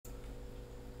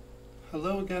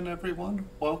Hello again everyone,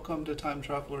 welcome to Time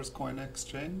Traveler's Coin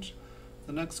Exchange.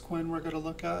 The next coin we're going to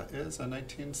look at is a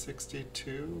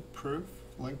 1962 proof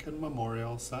Lincoln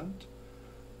Memorial cent.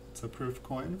 It's a proof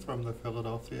coin from the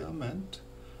Philadelphia Mint.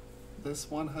 This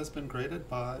one has been graded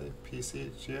by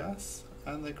PCGS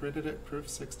and they graded it proof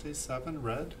 67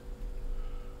 red.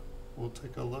 We'll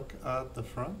take a look at the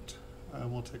front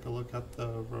and we'll take a look at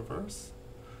the reverse.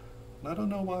 And I don't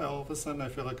know why all of a sudden I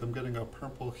feel like I'm getting a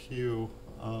purple hue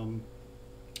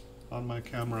on my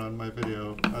camera on my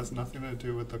video. It has nothing to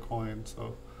do with the coin,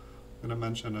 so I'm going to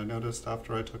mention I noticed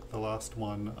after I took the last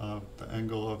one the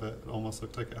angle of it almost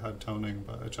looked like it had toning,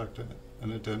 but I checked it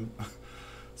and it didn't.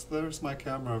 So there's my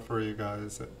camera for you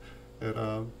guys. It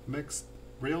makes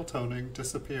real toning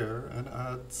disappear and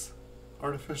adds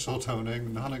artificial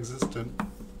toning, non-existent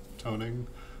toning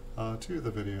to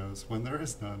the videos when there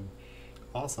is none.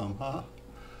 Awesome, huh?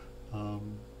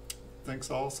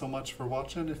 Thanks all so much for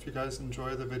watching. If you guys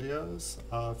enjoy the videos,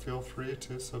 feel free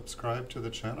to subscribe to the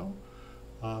channel.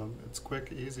 It's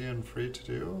quick, easy, and free to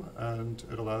do, and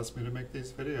it allows me to make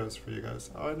these videos for you guys.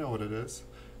 Oh, I know what it is.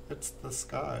 It's the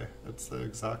sky. It's the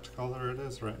exact color it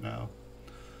is right now.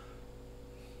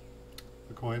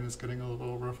 The coin is getting a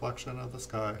little reflection of the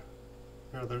sky.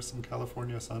 Here, there's some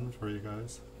California sun for you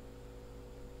guys.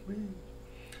 Whee!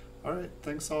 Alright,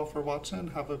 thanks all for watching.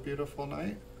 Have a beautiful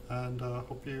night. And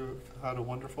hope you've had a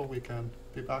wonderful weekend.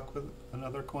 Be back with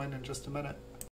another coin in just a minute.